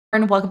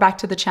And welcome back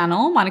to the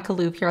channel. Monica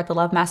Louv here at the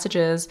Love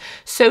Messages.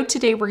 So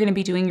today we're going to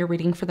be doing your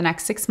reading for the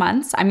next 6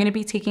 months. I'm going to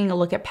be taking a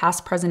look at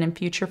past, present, and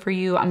future for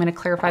you. I'm going to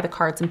clarify the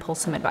cards and pull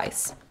some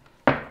advice.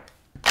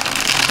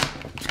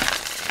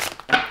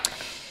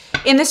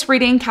 In this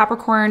reading,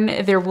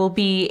 Capricorn, there will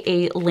be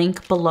a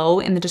link below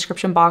in the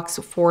description box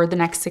for the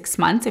next 6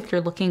 months. If you're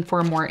looking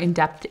for a more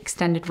in-depth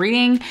extended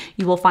reading,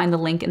 you will find the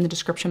link in the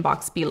description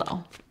box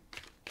below.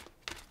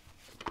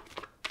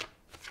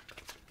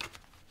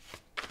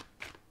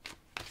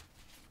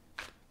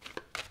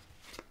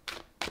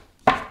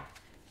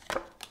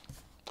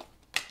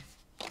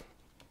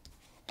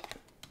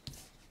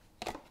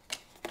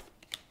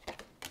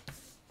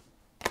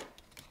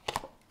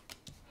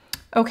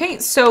 Okay,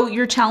 so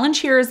your challenge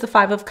here is the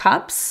Five of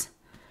Cups.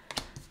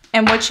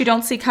 And what you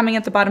don't see coming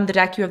at the bottom of the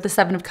deck, you have the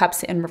Seven of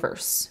Cups in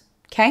reverse,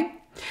 okay?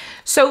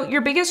 So your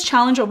biggest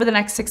challenge over the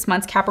next 6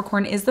 months,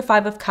 Capricorn, is the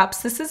Five of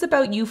Cups. This is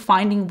about you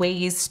finding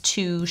ways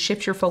to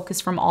shift your focus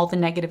from all the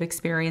negative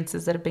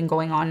experiences that have been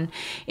going on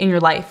in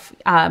your life,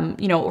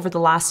 over the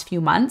last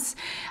few months.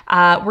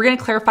 We're going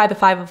to clarify the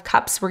Five of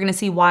Cups. We're going to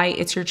see why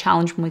it's your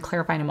challenge when we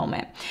clarify in a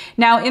moment.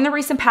 Now, in the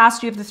recent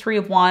past, you have the Three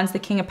of Wands, the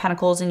King of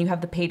Pentacles, and you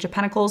have the Page of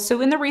Pentacles. So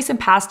in the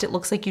recent past, it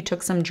looks like you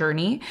took some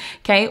journey,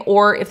 okay?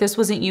 Or if this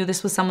wasn't you,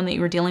 this was someone that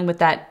you were dealing with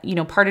that,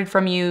 parted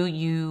from you.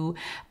 You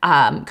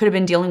could have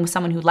been dealing with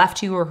someone who left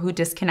you or who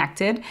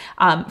disconnected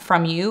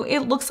from you.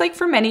 It looks like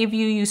for many of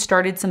you, you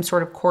started some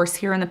sort of course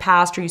here in the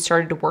past, or you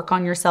started to work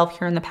on yourself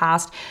here in the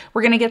past.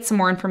 We're going to get some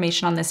more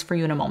information on this for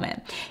you in a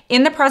moment.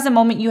 In the present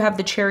moment, you have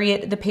the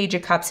Chariot, the Page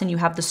of Cups, and you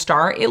have the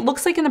Star. It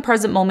looks like in the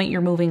present moment,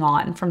 you're moving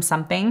on from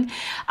something.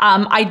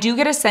 I do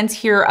get a sense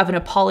here of an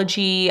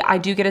apology. I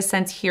do get a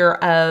sense here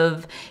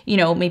of,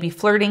 maybe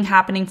flirting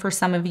happening for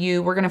some of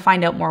you. We're going to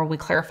find out more when we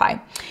clarify.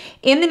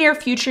 In the near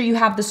future, you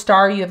have the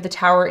Star, you have the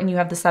Tower, and you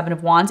have the Seven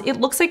of Wands.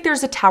 It looks like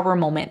there's a Tower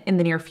moment in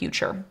the near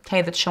future,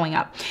 okay, that's showing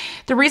up.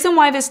 The reason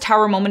why this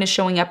Tower moment is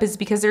showing up is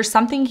because there's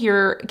something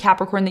here,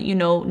 Capricorn, that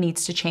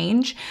needs to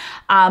change.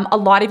 A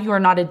lot of you are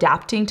not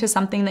adapting to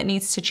something that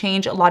needs to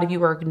change. A lot of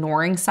you are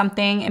ignoring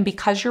something, and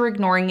because you're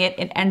ignoring it,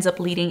 it ends up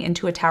leading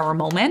into a Tower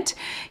moment,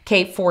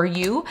 okay, for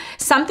you.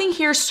 Something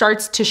here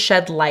starts to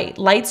shed light.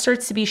 Light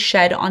starts to be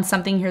shed on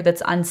something here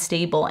that's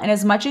unstable, and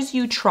as much as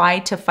you try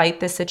to fight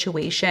this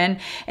situation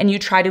and you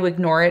try to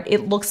ignore it,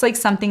 it looks like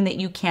something that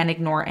you can't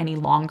ignore any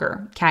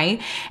longer, okay?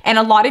 And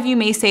a lot of you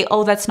may say,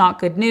 oh, that's not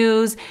good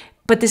news,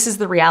 but this is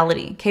the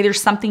reality, okay?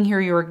 There's something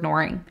here you're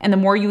ignoring, and the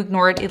more you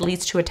ignore it, it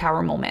leads to a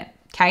Tower moment.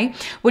 Okay,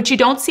 what you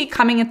don't see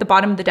coming at the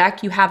bottom of the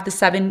deck, you have the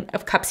Seven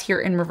of Cups here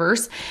in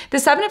reverse. The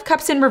Seven of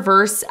Cups in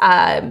reverse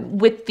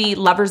with the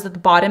Lovers at the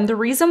bottom, the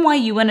reason why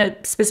you and a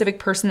specific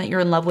person that you're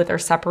in love with are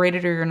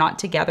separated or you're not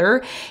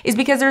together is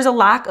because there's a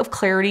lack of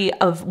clarity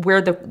of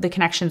where the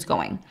connection's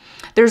going.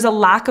 There's a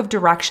lack of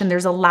direction.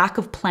 There's a lack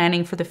of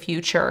planning for the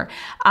future.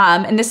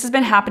 And this has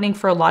been happening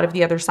for a lot of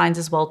the other signs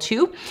as well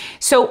too.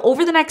 So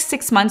over the next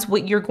 6 months,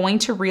 what you're going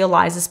to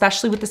realize,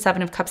 especially with the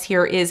Seven of Cups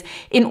here, is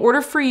in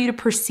order for you to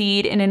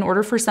proceed and in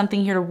order for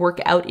something here to work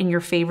out in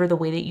your favor the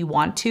way that you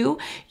want to,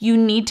 you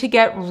need to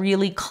get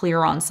really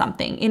clear on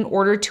something in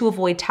order to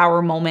avoid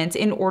Tower moments,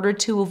 in order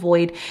to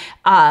avoid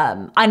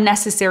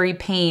unnecessary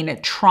pain,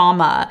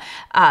 trauma,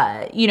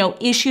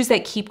 issues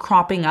that keep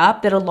cropping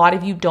up that a lot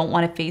of you don't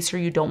want to face or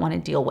you don't want to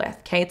deal with,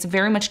 okay? It's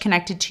very much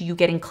connected to you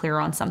getting clear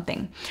on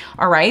something,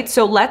 all right?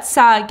 So let's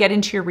get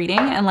into your reading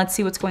and let's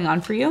see what's going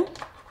on for you.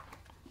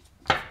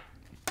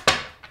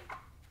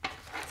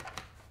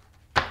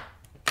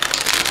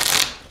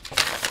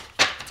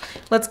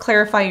 Let's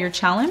clarify your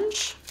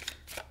challenge.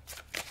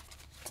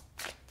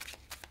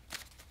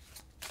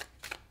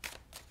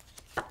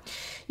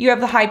 You have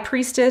the High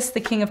Priestess, the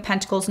King of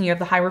Pentacles, and you have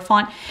the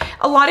Hierophant.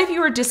 A lot of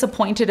you are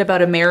disappointed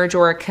about a marriage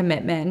or a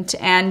commitment.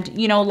 And,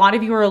 a lot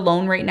of you are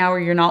alone right now or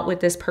you're not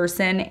with this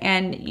person.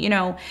 And,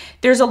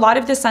 there's a lot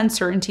of this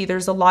uncertainty.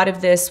 There's a lot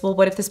of this, well,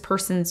 what if this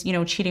person's,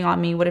 cheating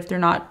on me? What if they're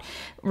not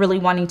really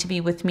wanting to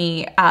be with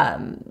me?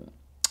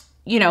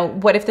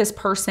 What if this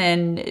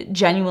person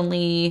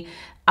genuinely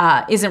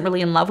isn't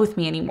really in love with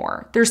me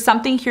anymore? There's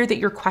something here that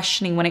you're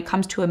questioning when it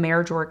comes to a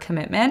marriage or a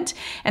commitment.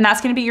 And that's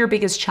going to be your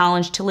biggest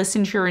challenge, to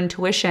listen to your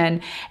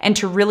intuition and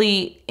to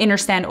really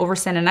understand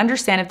and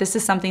understand if this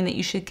is something that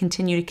you should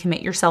continue to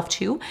commit yourself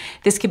to.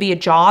 This could be a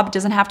job. It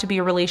doesn't have to be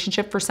a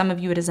relationship. For some of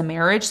you, it is a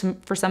marriage.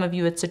 For some of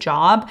you, it's a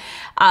job.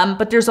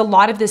 But there's a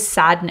lot of this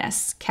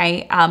sadness,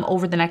 okay,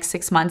 over the next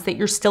 6 months that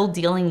you're still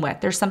dealing with.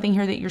 There's something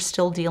here that you're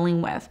still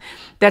dealing with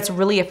that's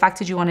really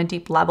affected you on a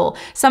deep level.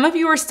 Some of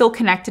you are still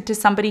connected to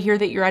somebody here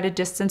that you're at a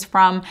distance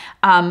from,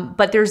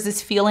 but there's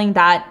this feeling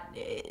that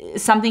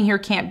something here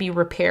can't be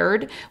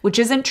repaired, which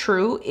isn't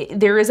true.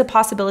 There is a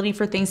possibility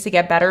for things to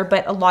get better,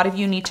 but a lot of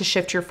you need to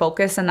shift your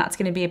focus, and that's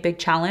going to be a big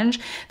challenge.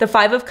 The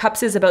Five of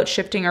Cups is about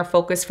shifting our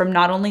focus from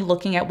not only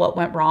looking at what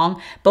went wrong,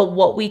 but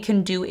what we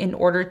can do in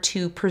order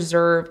to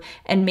preserve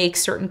and make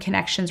certain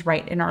connections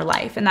right in our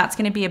life. And that's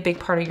going to be a big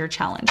part of your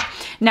challenge.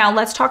 Now,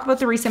 let's talk about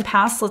the recent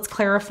past. Let's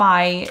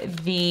clarify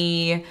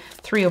the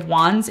Three of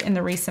Wands in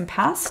the recent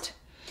past.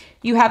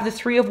 You have the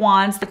Three of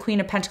Wands, the Queen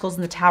of Pentacles,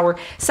 and the Tower.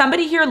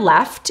 Somebody here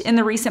left in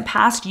the recent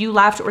past. You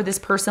left or this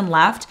person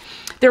left.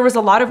 There was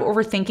a lot of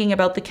overthinking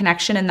about the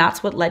connection, and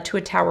that's what led to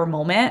a Tower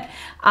moment.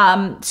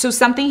 So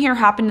something here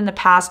happened in the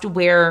past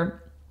where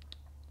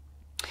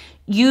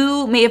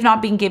you may have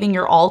not been giving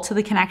your all to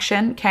the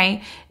connection,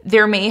 okay?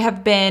 There may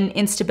have been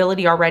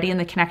instability already in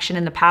the connection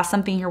in the past.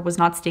 Something here was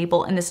not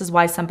stable, and this is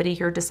why somebody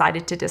here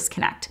decided to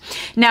disconnect.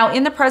 Now,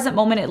 in the present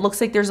moment, it looks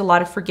like there's a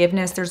lot of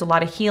forgiveness. There's a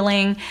lot of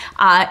healing,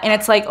 and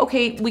it's like,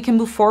 okay, we can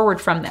move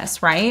forward from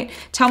this, right?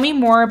 Tell me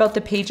more about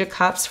the Page of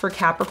Cups for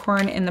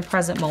Capricorn in the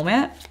present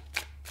moment.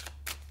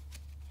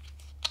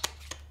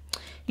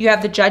 You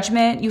have the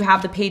Judgment, you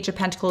have the Page of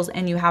Pentacles,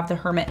 and you have the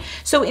Hermit.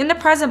 So in the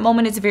present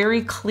moment, it's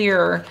very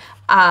clear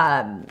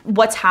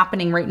what's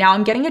happening right now.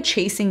 I'm getting a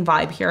chasing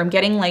vibe here. I'm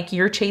getting like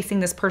you're chasing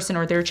this person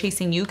or they're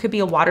chasing you. Could be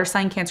a water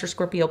sign, Cancer,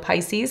 Scorpio,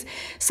 Pisces,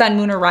 Sun,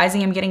 Moon, or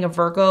Rising. I'm getting a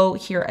Virgo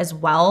here as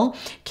well.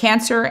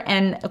 Cancer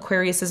and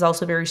Aquarius is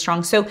also very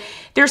strong. So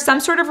there's some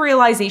sort of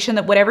realization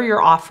that whatever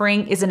you're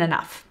offering isn't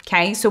enough.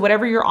 Okay. So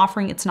whatever you're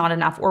offering, it's not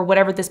enough, or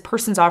whatever this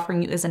person's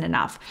offering you isn't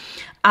enough.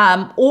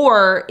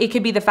 Or it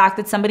could be the fact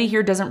that somebody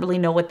here doesn't really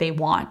know what they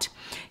want.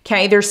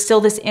 Okay, there's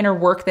still this inner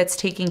work that's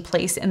taking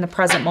place in the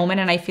present moment,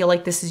 and I feel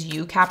like this is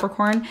you,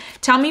 Capricorn.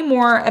 Tell me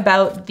more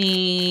about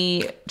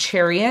the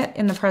Chariot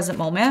in the present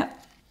moment.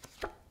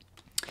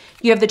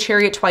 You have the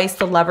Chariot twice,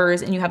 the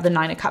Lovers, and you have the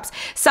Nine of Cups.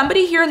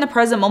 Somebody here in the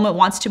present moment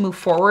wants to move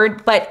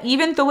forward, but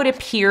even though it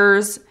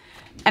appears,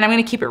 and I'm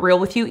going to keep it real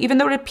with you, even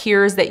though it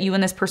appears that you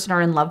and this person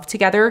are in love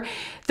together,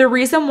 the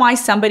reason why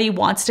somebody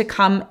wants to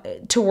come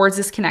towards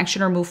this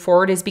connection or move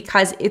forward is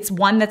because it's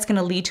one that's going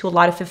to lead to a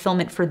lot of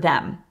fulfillment for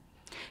them.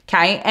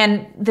 Okay.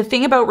 And the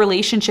thing about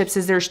relationships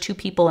is there's two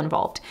people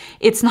involved.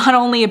 It's not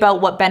only about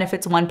what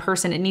benefits one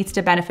person, it needs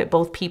to benefit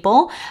both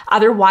people.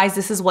 Otherwise,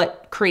 this is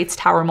what creates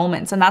Tower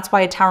moments. And that's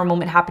why a Tower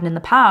moment happened in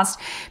the past,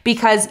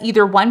 because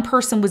either one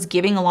person was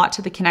giving a lot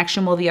to the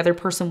connection while the other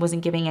person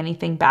wasn't giving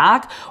anything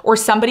back, or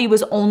somebody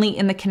was only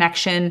in the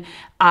connection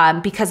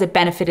because it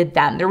benefited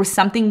them. There was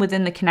something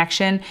within the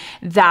connection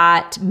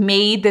that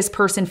made this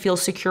person feel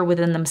secure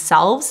within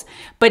themselves,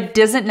 but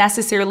doesn't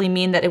necessarily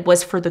mean that it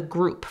was for the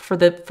group, for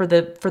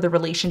the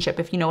relationship,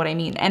 if you know what I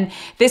mean. And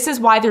this is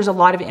why there's a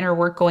lot of inner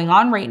work going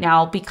on right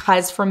now,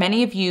 because for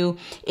many of you,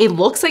 it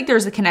looks like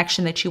there's a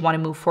connection that you want to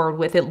move forward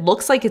with. It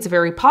looks like it's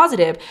very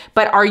positive,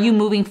 but are you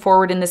moving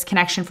forward in this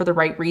connection for the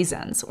right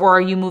reasons? Or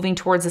are you moving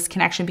towards this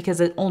connection because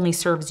it only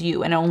serves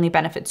you and it only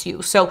benefits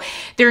you? So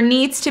there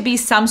needs to be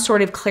some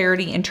sort of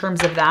clarity in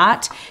terms of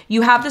that.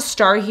 You have the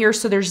Star here,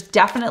 so there's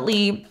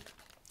definitely,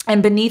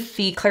 and beneath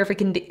the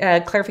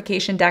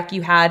clarification deck,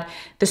 you had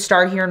the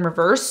Star here in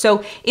reverse.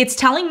 So it's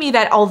telling me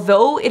that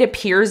although it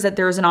appears that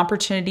there's an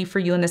opportunity for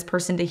you and this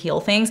person to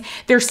heal things,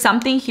 there's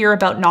something here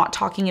about not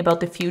talking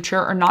about the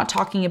future or not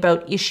talking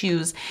about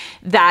issues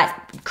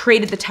that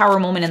created the Tower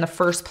moment in the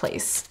first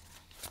place.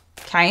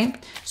 Okay,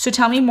 so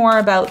tell me more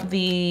about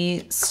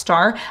the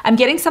Star. I'm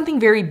getting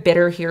something very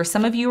bitter here.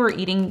 Some of you are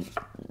eating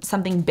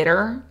something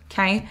bitter,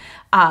 okay?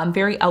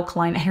 Very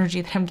alkaline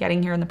energy that I'm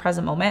getting here in the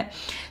present moment.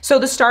 So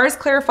the Star is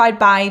clarified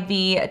by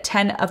the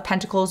 10 of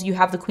Pentacles. You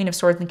have the Queen of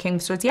Swords and King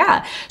of Swords.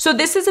 Yeah, so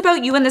this is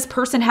about you and this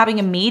person having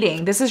a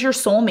meeting. This is your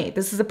soulmate.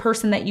 This is a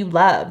person that you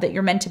love, that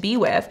you're meant to be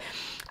with.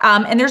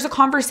 And there's a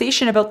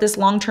conversation about this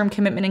long-term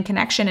commitment and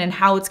connection and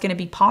how it's going to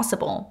be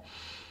possible.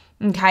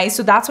 Okay,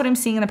 so that's what I'm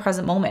seeing in the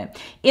present moment.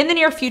 In the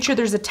near future,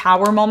 there's a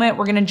Tower moment.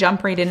 We're going to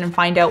jump right in and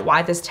find out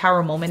why this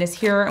Tower moment is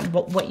here and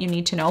what you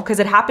need to know, because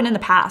it happened in the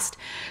past.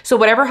 So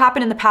whatever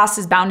happened in the past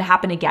is bound to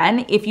happen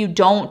again if you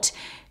don't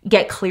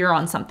get clear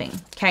on something.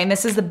 Okay, and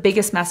this is the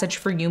biggest message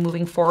for you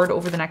moving forward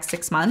over the next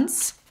 6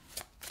 months.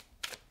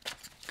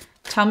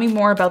 Tell me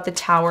more about the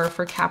Tower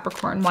for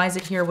Capricorn. Why is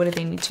it here? What do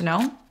they need to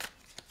know?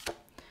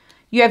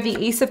 You have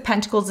the Ace of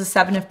Pentacles, the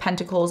Seven of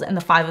Pentacles, and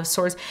the Five of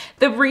Swords.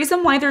 The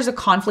reason why there's a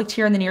conflict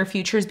here in the near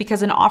future is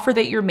because an offer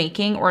that you're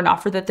making or an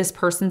offer that this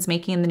person's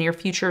making in the near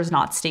future is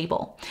not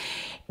stable.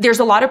 There's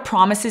a lot of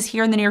promises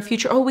here in the near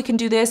future. Oh, we can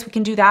do this, we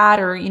can do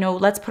that, or, you know,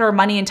 let's put our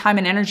money and time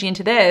and energy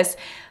into this.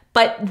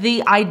 But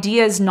the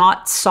idea is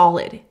not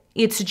solid.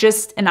 It's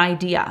just an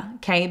idea,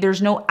 okay?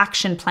 There's no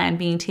action plan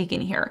being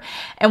taken here.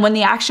 And when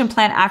the action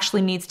plan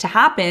actually needs to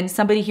happen,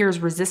 somebody here is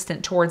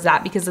resistant towards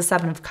that because the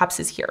Seven of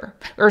Cups is here,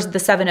 or the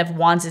Seven of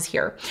Wands is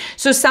here.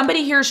 So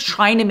somebody here is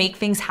trying to make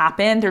things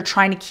happen. They're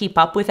trying to keep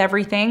up with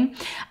everything.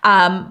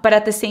 But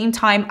at the same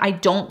time, I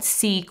don't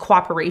see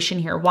cooperation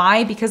here.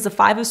 Why? Because the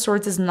Five of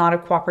Swords is not a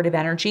cooperative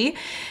energy.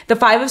 The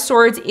Five of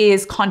Swords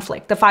is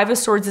conflict. The Five of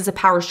Swords is a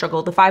power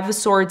struggle. The Five of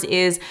Swords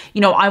is,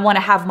 you know, I want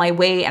to have my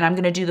way and I'm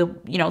going to do the,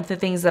 you know, the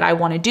things that I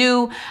want to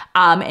do,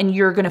 and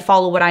you're going to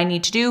follow what I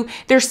need to do.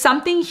 There's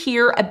something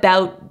here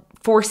about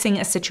forcing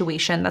a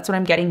situation. That's what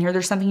I'm getting here.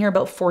 There's something here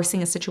about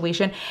forcing a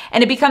situation.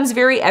 And it becomes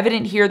very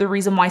evident here the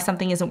reason why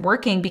something isn't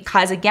working,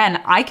 because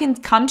again, I can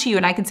come to you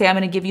and I can say, I'm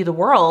going to give you the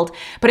world.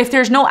 But if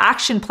there's no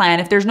action plan,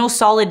 if there's no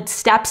solid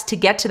steps to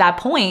get to that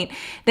point,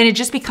 then it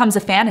just becomes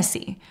a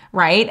fantasy,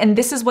 right? And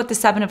this is what the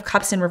Seven of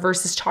Cups in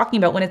reverse is talking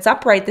about. When it's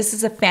upright, this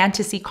is a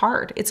fantasy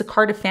card. It's a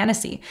card of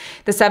fantasy.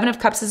 The Seven of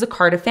Cups is a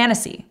card of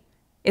fantasy.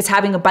 It's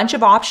having a bunch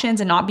of options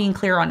and not being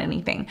clear on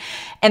anything.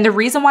 And the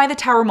reason why the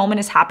Tower moment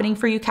is happening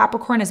for you,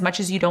 Capricorn, as much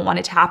as you don't want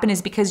it to happen,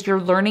 is because you're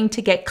learning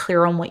to get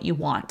clear on what you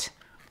want,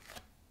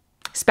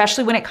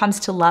 especially when it comes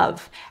to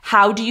love.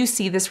 How do you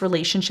see this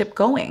relationship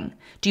going?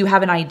 Do you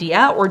have an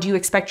idea, or do you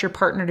expect your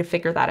partner to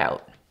figure that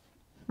out,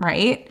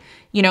 right?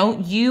 You know,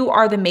 you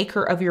are the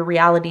maker of your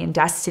reality and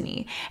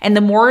destiny. And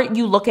the more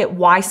you look at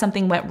why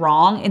something went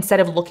wrong,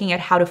 instead of looking at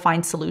how to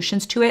find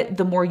solutions to it,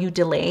 the more you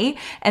delay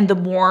and the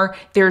more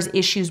there's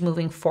issues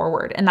moving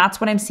forward. And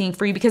that's what I'm seeing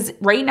for you, because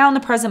right now in the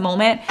present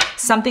moment,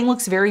 something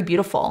looks very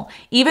beautiful.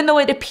 Even though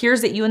it appears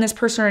that you and this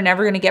person are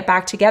never going to get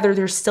back together,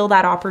 there's still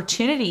that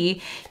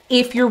opportunity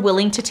if you're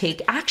willing to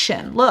take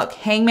action. Look,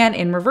 Hangman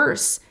in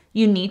reverse.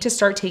 You need to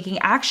start taking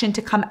action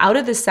to come out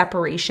of this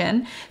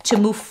separation, to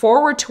move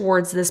forward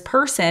towards this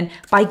person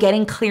by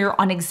getting clear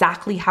on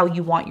exactly how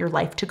you want your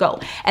life to go.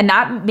 And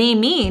that may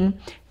mean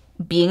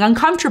being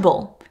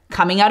uncomfortable,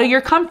 coming out of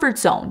your comfort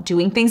zone,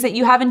 doing things that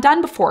you haven't done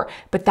before,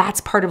 but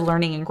that's part of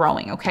learning and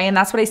growing, okay? And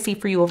that's what I see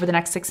for you over the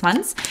next 6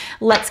 months.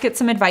 Let's get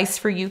some advice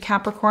for you,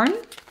 Capricorn.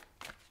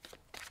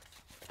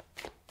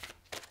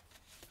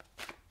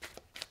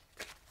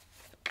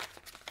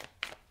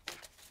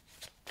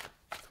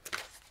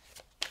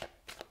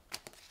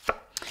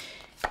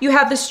 You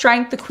have the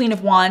Strength, the Queen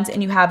of Wands,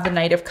 and you have the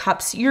Knight of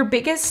Cups. Your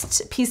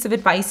biggest piece of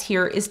advice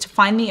here is to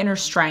find the inner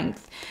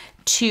strength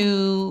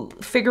to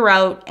figure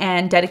out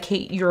and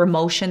dedicate your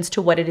emotions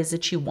to what it is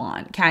that you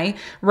want, okay?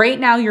 Right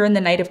now, you're in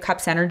the Knight of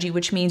Cups energy,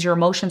 which means your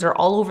emotions are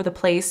all over the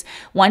place.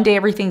 One day,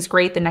 everything's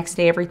great. The next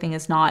day, everything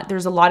is not.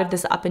 There's a lot of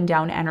this up and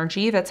down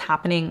energy that's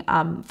happening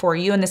for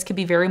you, and this could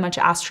be very much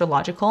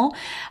astrological.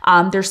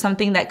 There's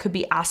something that could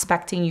be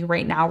aspecting you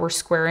right now or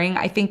squaring.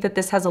 I think that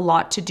this has a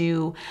lot to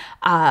do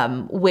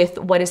with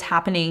what is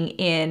happening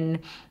in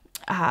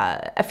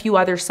a few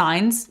other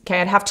signs.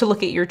 Okay, I'd have to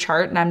look at your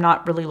chart, and I'm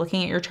not really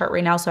looking at your chart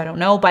right now, so I don't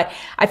know. But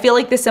I feel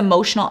like this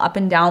emotional up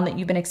and down that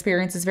you've been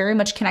experiencing is very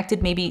much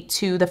connected maybe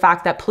to the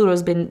fact that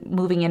Pluto's been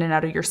moving in and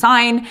out of your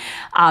sign.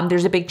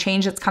 There's a big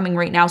change that's coming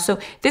right now. So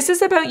this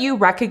is about you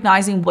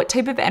recognizing what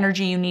type of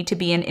energy you need to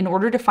be in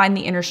order to find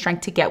the inner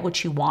strength to get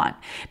what you want.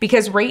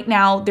 Because right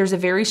now, there's a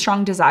very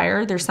strong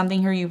desire. There's something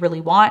here you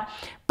really want,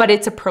 but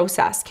it's a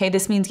process, okay?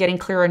 This means getting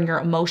clear on your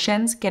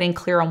emotions, getting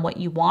clear on what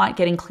you want,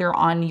 getting clear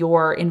on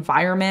your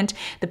environment,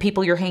 the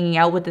people you're hanging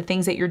out with, the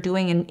things that you're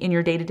doing in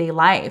your day-to-day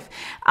life.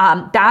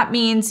 That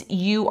means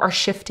you are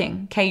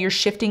shifting, okay? You're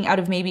shifting out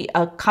of maybe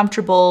a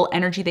comfortable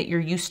energy that you're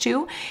used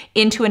to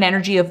into an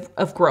energy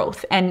of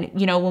growth. And,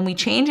 you know, when we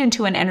change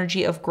into an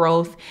energy of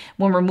growth,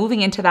 when we're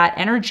moving into that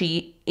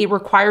energy, it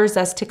requires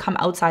us to come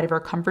outside of our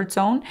comfort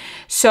zone.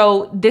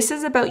 So this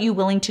is about you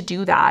willing to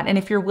do that. And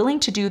if you're willing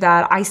to do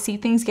that, I see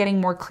things getting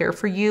more clear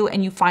for you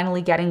and you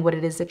finally getting what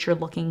it is that you're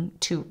looking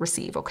to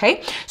receive,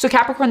 okay? So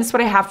Capricorn, this is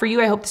what I have for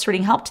you. I hope this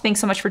reading helped. Thanks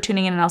so much for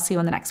tuning in, and I'll see you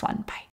in the next one. Bye.